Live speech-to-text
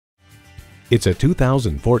It's a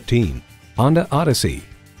 2014 Honda Odyssey.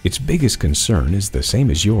 Its biggest concern is the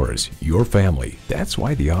same as yours, your family. That's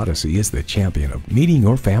why the Odyssey is the champion of meeting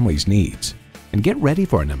your family's needs. And get ready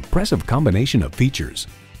for an impressive combination of features: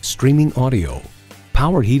 streaming audio,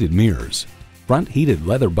 power heated mirrors, front heated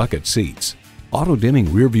leather bucket seats, auto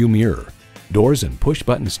dimming rear view mirror, doors and push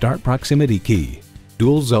button start proximity key,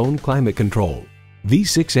 dual zone climate control,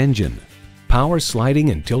 V6 engine, power sliding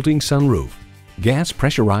and tilting sunroof, gas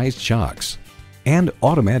pressurized shocks, and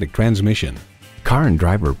automatic transmission. Car and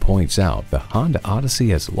Driver points out the Honda Odyssey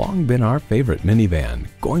has long been our favorite minivan,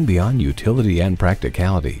 going beyond utility and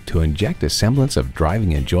practicality to inject a semblance of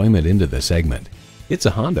driving enjoyment into the segment. It's a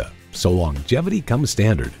Honda, so longevity comes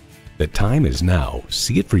standard. The time is now.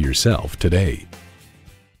 See it for yourself today.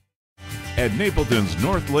 At Napleton's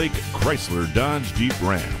Northlake Chrysler Dodge Jeep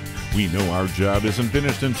Ram, we know our job isn't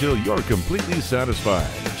finished until you're completely satisfied.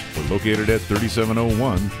 We're located at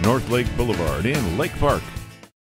 3701 Northlake Boulevard in Lake Park.